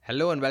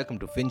Hello and welcome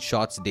to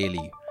FinShots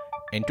Daily.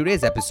 In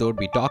today's episode,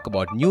 we talk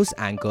about news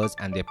anchors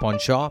and their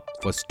penchant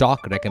for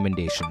stock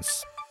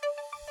recommendations.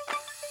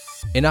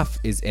 Enough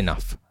is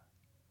enough.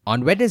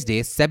 On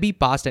Wednesday, SEBI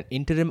passed an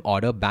interim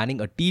order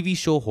banning a TV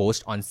show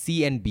host on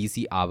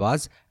CNBC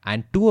Awaaz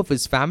and two of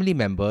his family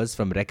members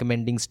from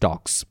recommending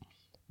stocks.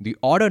 The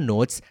order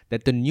notes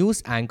that the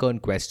news anchor in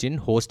question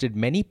hosted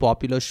many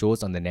popular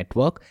shows on the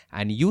network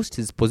and used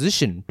his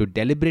position to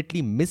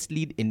deliberately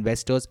mislead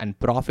investors and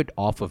profit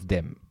off of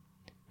them.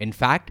 In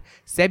fact,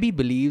 SEBI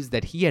believes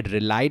that he had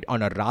relied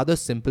on a rather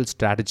simple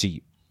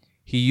strategy.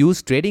 He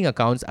used trading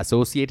accounts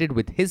associated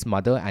with his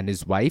mother and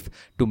his wife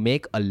to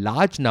make a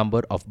large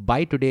number of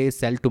buy today,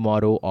 sell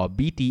tomorrow or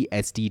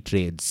BTST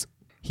trades.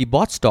 He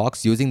bought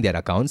stocks using their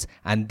accounts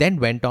and then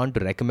went on to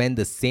recommend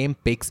the same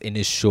picks in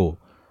his show.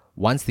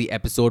 Once the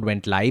episode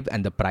went live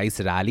and the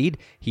price rallied,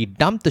 he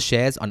dumped the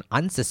shares on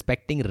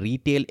unsuspecting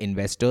retail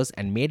investors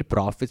and made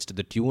profits to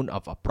the tune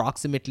of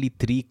approximately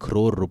 3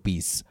 crore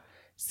rupees.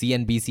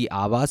 CNBC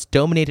Awaaz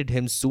terminated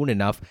him soon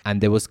enough,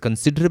 and there was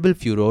considerable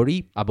furore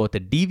about the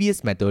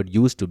devious method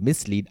used to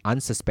mislead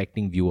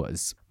unsuspecting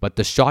viewers. But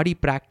the shoddy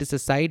practice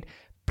aside,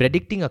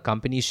 predicting a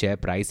company's share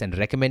price and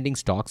recommending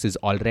stocks is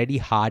already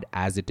hard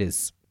as it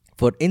is.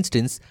 For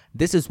instance,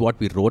 this is what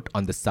we wrote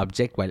on the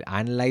subject while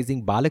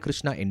analyzing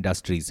Balakrishna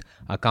Industries,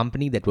 a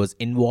company that was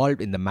involved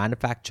in the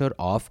manufacture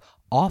of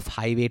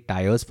off-highway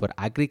tires for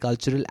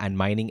agricultural and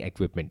mining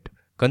equipment.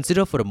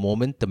 Consider for a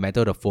moment the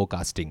method of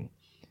forecasting.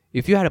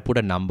 If you had to put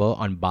a number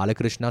on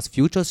Balakrishna's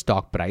future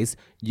stock price,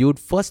 you'd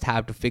first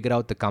have to figure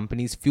out the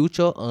company's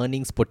future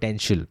earnings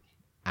potential.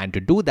 And to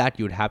do that,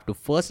 you'd have to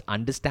first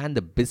understand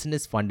the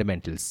business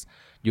fundamentals.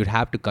 You'd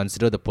have to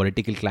consider the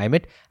political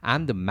climate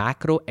and the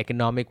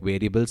macroeconomic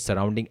variables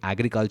surrounding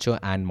agriculture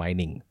and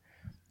mining.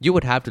 You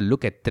would have to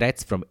look at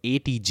threats from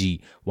ATG,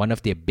 one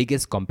of their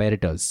biggest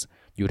competitors.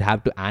 You'd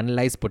have to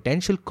analyze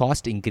potential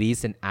cost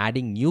increase in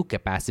adding new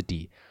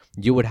capacity.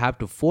 You would have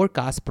to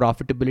forecast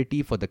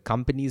profitability for the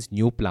company's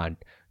new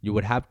plant. You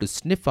would have to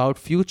sniff out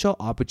future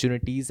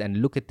opportunities and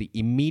look at the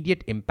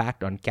immediate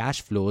impact on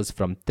cash flows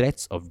from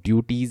threats of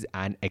duties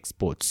and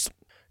exports.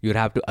 You'd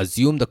have to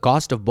assume the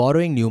cost of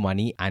borrowing new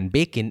money and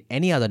bake in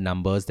any other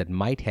numbers that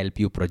might help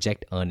you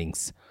project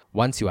earnings.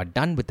 Once you are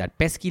done with that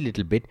pesky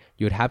little bit,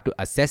 you'd have to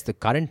assess the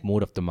current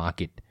mood of the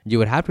market. You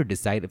would have to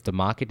decide if the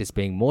market is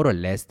paying more or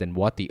less than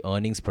what the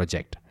earnings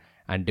project.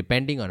 And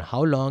depending on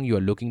how long you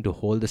are looking to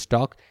hold the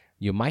stock,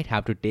 you might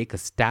have to take a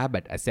stab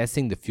at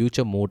assessing the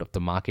future mood of the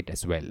market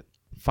as well.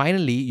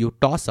 Finally, you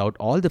toss out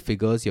all the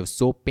figures you have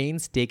so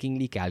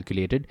painstakingly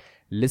calculated,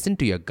 listen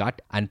to your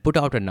gut, and put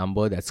out a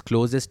number that's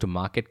closest to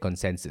market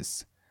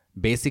consensus.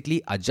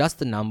 Basically, adjust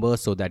the number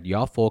so that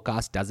your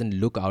forecast doesn't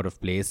look out of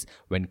place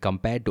when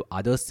compared to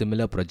other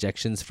similar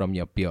projections from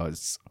your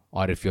peers.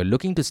 Or if you're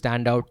looking to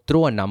stand out,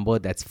 throw a number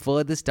that's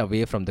furthest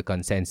away from the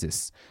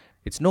consensus.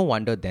 It's no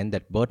wonder then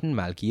that Burton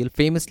Malkiel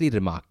famously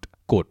remarked,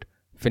 quote,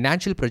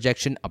 "Financial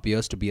projection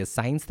appears to be a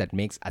science that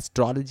makes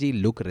astrology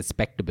look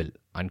respectable,"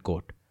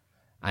 unquote.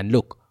 And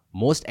look,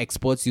 most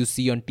experts you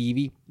see on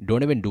TV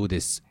don't even do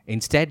this.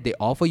 Instead, they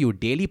offer you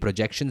daily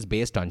projections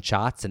based on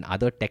charts and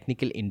other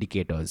technical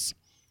indicators.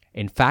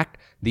 In fact,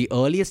 the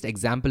earliest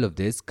example of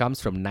this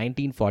comes from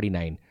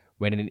 1949,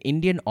 when an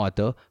Indian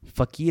author,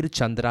 Fakir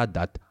Chandra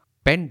Dutt,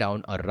 penned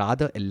down a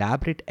rather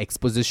elaborate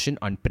exposition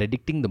on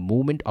predicting the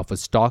movement of a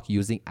stock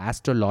using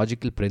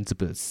astrological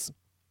principles.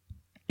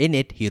 In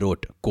it, he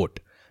wrote, quote,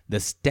 "The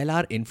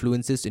stellar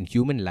influences in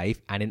human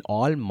life and in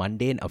all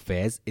mundane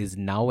affairs is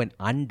now an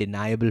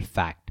undeniable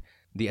fact.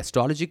 The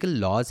astrological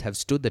laws have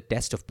stood the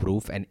test of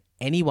proof, and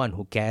anyone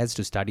who cares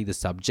to study the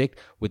subject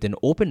with an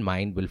open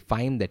mind will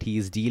find that he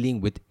is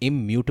dealing with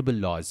immutable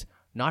laws,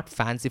 not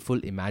fanciful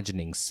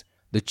imaginings.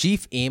 The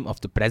chief aim of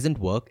the present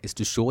work is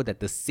to show that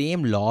the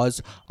same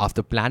laws of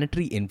the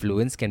planetary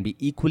influence can be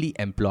equally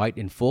employed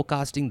in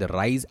forecasting the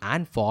rise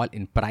and fall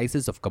in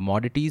prices of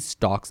commodities,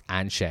 stocks,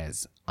 and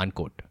shares,"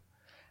 unquote.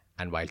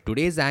 And while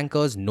today's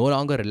anchors no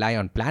longer rely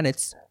on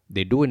planets,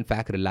 they do in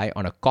fact rely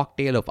on a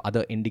cocktail of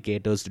other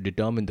indicators to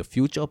determine the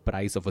future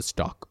price of a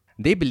stock.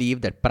 They believe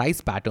that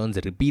price patterns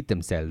repeat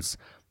themselves,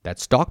 that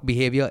stock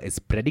behavior is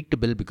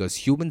predictable because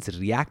humans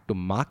react to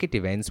market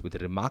events with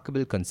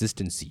remarkable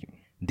consistency.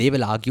 They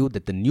will argue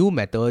that the new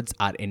methods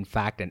are in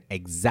fact an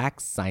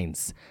exact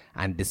science,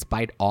 and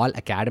despite all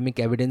academic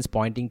evidence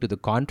pointing to the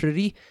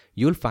contrary,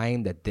 you'll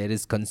find that there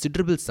is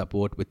considerable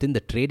support within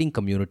the trading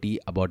community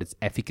about its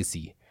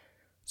efficacy.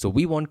 So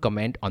we won't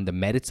comment on the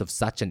merits of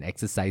such an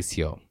exercise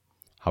here.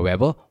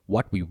 However,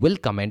 what we will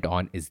comment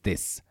on is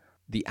this.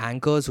 The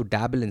anchors who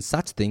dabble in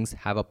such things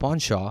have a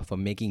penchant for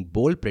making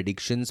bold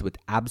predictions with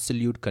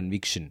absolute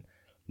conviction.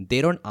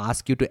 They don't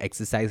ask you to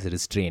exercise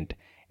restraint.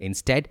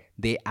 Instead,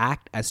 they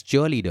act as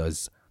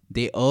cheerleaders.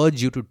 They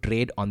urge you to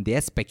trade on their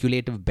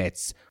speculative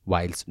bets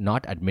whilst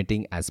not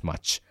admitting as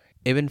much.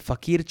 Even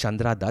Fakir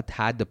Chandra Dutt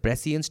had the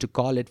prescience to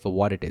call it for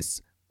what it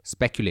is,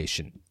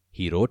 speculation.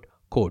 He wrote,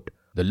 quote,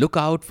 The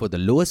lookout for the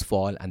lowest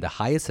fall and the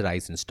highest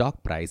rise in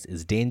stock price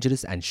is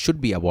dangerous and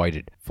should be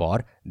avoided,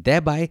 for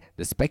thereby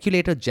the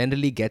speculator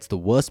generally gets the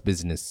worst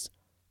business.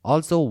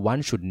 Also,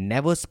 one should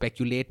never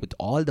speculate with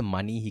all the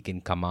money he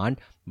can command,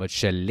 but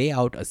shall lay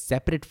out a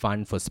separate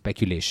fund for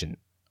speculation.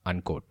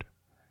 Unquote.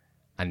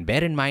 And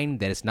bear in mind,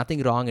 there is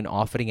nothing wrong in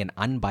offering an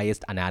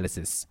unbiased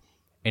analysis.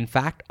 In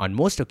fact, on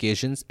most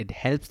occasions, it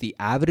helps the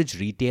average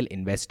retail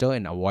investor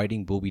in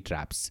avoiding booby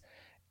traps.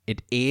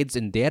 It aids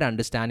in their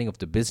understanding of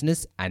the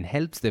business and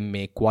helps them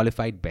make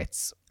qualified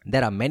bets.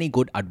 There are many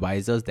good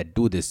advisors that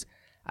do this,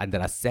 and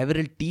there are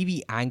several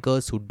TV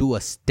anchors who do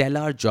a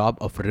stellar job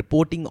of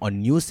reporting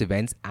on news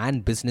events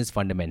and business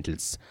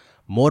fundamentals.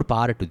 More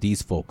power to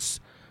these folks.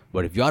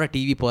 But if you're a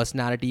TV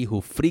personality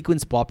who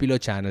frequents popular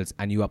channels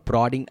and you are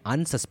prodding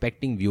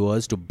unsuspecting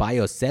viewers to buy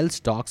or sell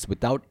stocks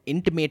without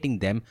intimating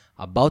them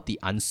about the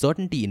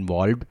uncertainty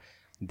involved,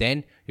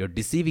 then you're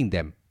deceiving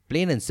them,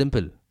 plain and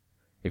simple.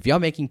 If you're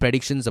making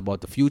predictions about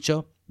the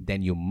future,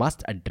 then you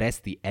must address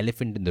the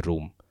elephant in the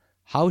room.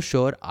 How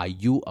sure are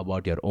you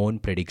about your own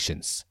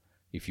predictions?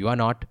 If you are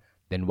not,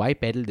 then why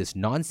peddle this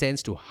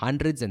nonsense to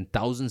hundreds and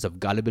thousands of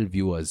gullible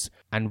viewers?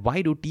 And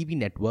why do TV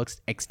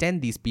networks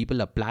extend these people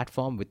a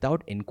platform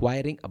without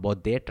inquiring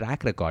about their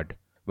track record?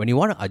 When you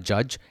want to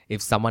judge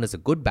if someone is a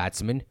good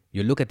batsman,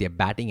 you look at their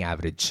batting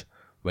average.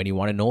 When you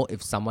want to know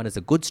if someone is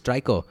a good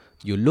striker,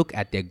 you look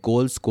at their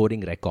goal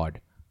scoring record.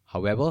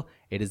 However,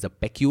 it is a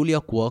peculiar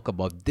quirk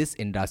about this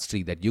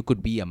industry that you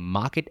could be a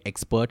market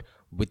expert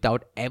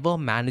without ever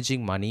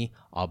managing money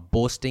or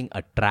boasting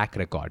a track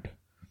record.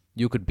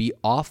 You could be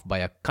off by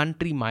a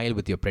country mile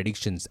with your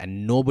predictions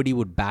and nobody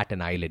would bat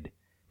an eyelid.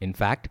 In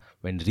fact,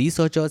 when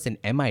researchers in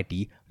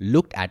MIT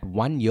looked at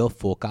one-year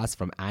forecasts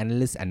from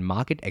analysts and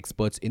market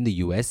experts in the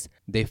US,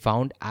 they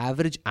found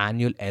average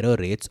annual error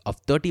rates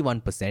of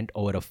 31%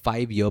 over a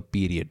 5-year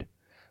period,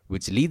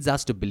 which leads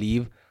us to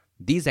believe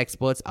these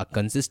experts are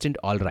consistent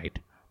all right,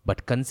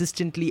 but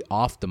consistently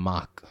off the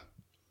mark.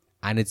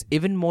 And it's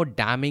even more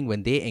damning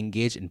when they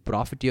engage in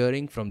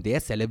profiteering from their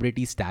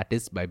celebrity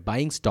status by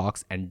buying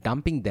stocks and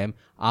dumping them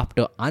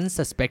after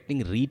unsuspecting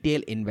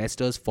retail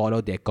investors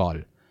follow their call.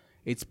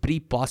 It's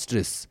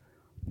preposterous.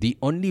 The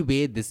only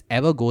way this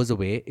ever goes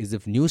away is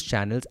if news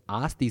channels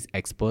ask these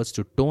experts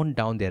to tone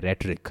down their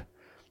rhetoric.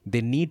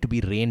 They need to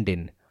be reined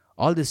in.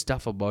 All this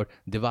stuff about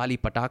Diwali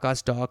Pataka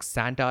stocks,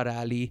 Santa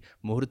rally,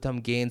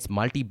 Muhurtam gains,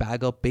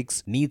 multi-bagger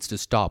picks needs to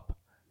stop.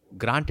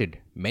 Granted,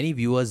 many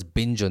viewers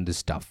binge on this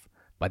stuff,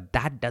 but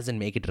that doesn't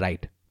make it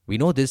right. We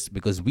know this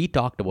because we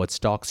talked about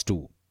stocks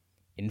too.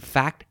 In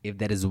fact, if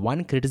there is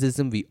one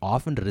criticism we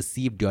often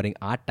receive during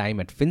our time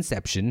at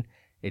Finception,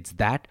 it's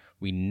that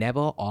we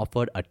never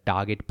offered a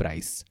target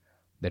price,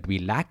 that we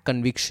lack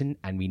conviction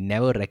and we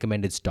never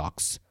recommended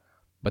stocks.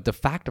 But the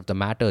fact of the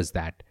matter is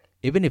that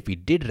even if we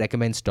did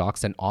recommend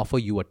stocks and offer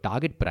you a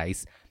target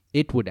price,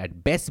 it would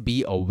at best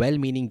be a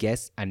well-meaning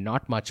guess and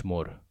not much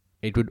more.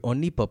 It would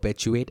only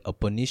perpetuate a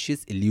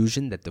pernicious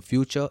illusion that the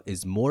future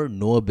is more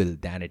knowable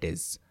than it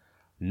is.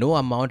 No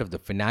amount of the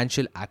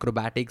financial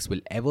acrobatics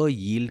will ever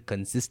yield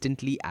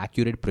consistently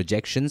accurate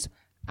projections,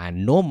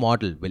 and no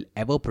model will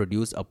ever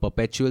produce a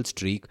perpetual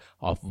streak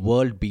of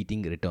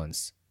world-beating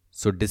returns.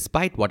 So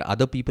despite what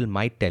other people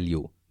might tell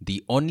you,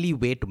 the only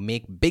way to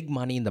make big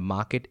money in the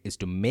market is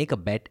to make a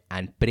bet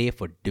and pray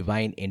for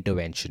divine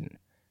intervention.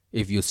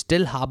 If you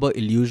still harbor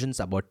illusions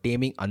about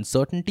taming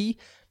uncertainty,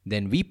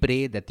 then we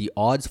pray that the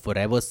odds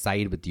forever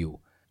side with you.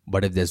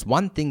 But if there's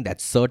one thing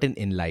that's certain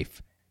in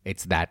life,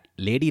 it's that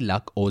Lady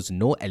Luck owes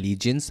no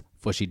allegiance,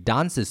 for she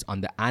dances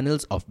on the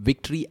annals of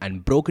victory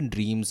and broken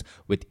dreams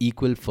with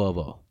equal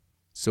fervor.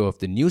 So if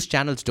the news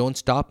channels don't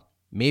stop,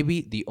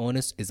 maybe the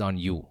onus is on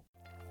you.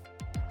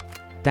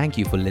 Thank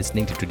you for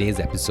listening to today's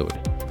episode.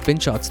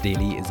 FinShots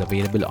Daily is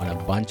available on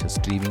a bunch of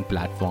streaming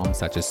platforms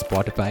such as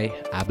Spotify,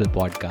 Apple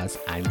Podcasts,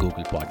 and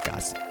Google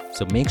Podcasts.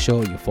 So make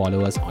sure you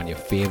follow us on your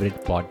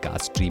favorite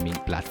podcast streaming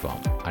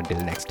platform.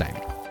 Until next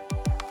time.